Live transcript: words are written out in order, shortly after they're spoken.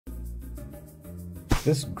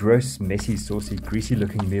This gross, messy, saucy,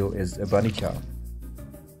 greasy-looking meal is a Bunny Chow.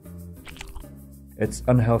 It's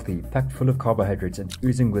unhealthy, packed full of carbohydrates and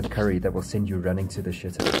oozing with curry that will send you running to the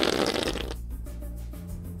shitter.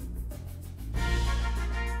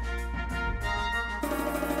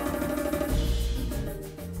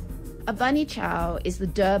 A Bunny Chow is the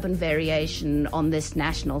Durban variation on this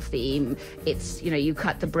national theme. It's, you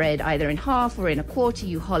cut the bread either in half or in a quarter,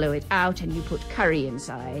 you hollow it out and you put curry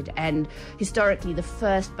inside. And historically, the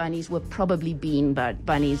first bunnies were probably bean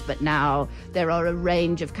bunnies, but now there are a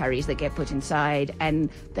range of curries that get put inside, and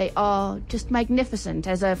they are just magnificent.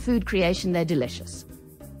 As a food creation, they're delicious.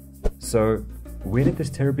 So, where did this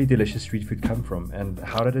terribly delicious street food come from, and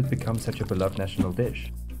how did it become such a beloved national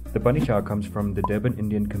dish? The Bunny Chow comes from the Durban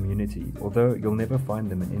Indian community, although you'll never find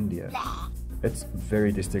them in India. It's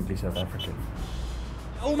very distinctly South African.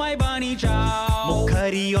 Oh my Bunny Chow,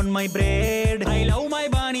 curry on my bread. I love my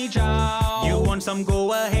Bunny Chow. You want some?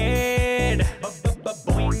 Go ahead.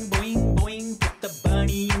 Boing, boing, boing, put the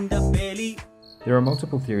bunny in the belly. There are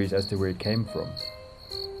multiple theories as to where it came from.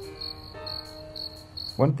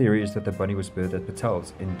 One theory is that the bunny was birthed at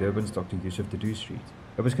Patel's in Durban's Dr. Yusuf Dadoo Street.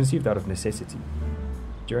 It was conceived out of necessity.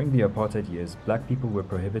 During the apartheid years, black people were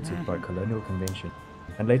prohibited by colonial convention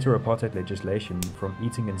and later apartheid legislation from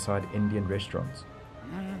eating inside Indian restaurants.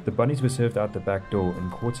 The bunnies were served out the back door in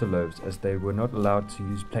quarter loaves as they were not allowed to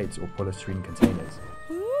use plates or polystyrene containers.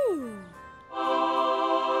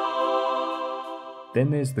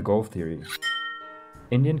 Then there's the golf theory.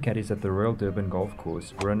 Indian caddies at the Royal Durban Golf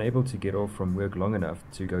Course were unable to get off from work long enough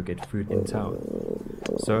to go get food in town.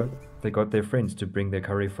 So, they got their friends to bring their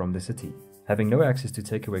curry from the city. Having no access to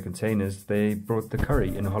takeaway containers, they brought the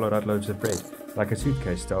curry in hollowed out loaves of bread, like a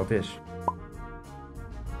suitcase-style dish.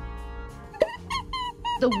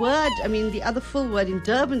 The word, the other full word in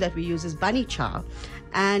Durban that we use is Bunny Chow,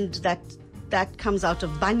 and that comes out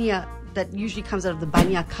of Banya, that usually comes out of the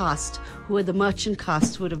Banya caste, who are the merchant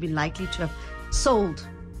caste who would have been likely to have sold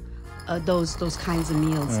those kinds of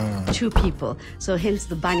meals to people. So hence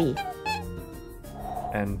the bunny.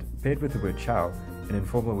 And paired with the word chow, an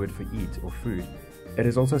informal word for eat or food, it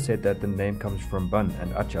is also said that the name comes from bun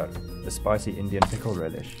and achar, a spicy Indian pickle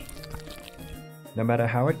relish. No matter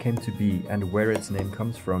how it came to be and where its name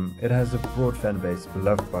comes from, it has a broad fan base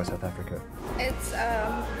beloved by South Africa. It's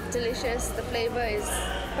delicious, the flavor is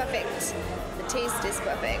perfect, the taste is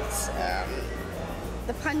perfect,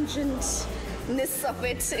 the pungentness of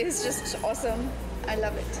it is just awesome. I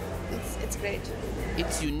love it. It's great.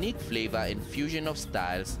 Its unique flavor and fusion of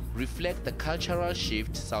styles reflect the cultural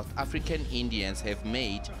shift South African Indians have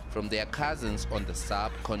made from their cousins on the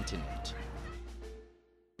subcontinent.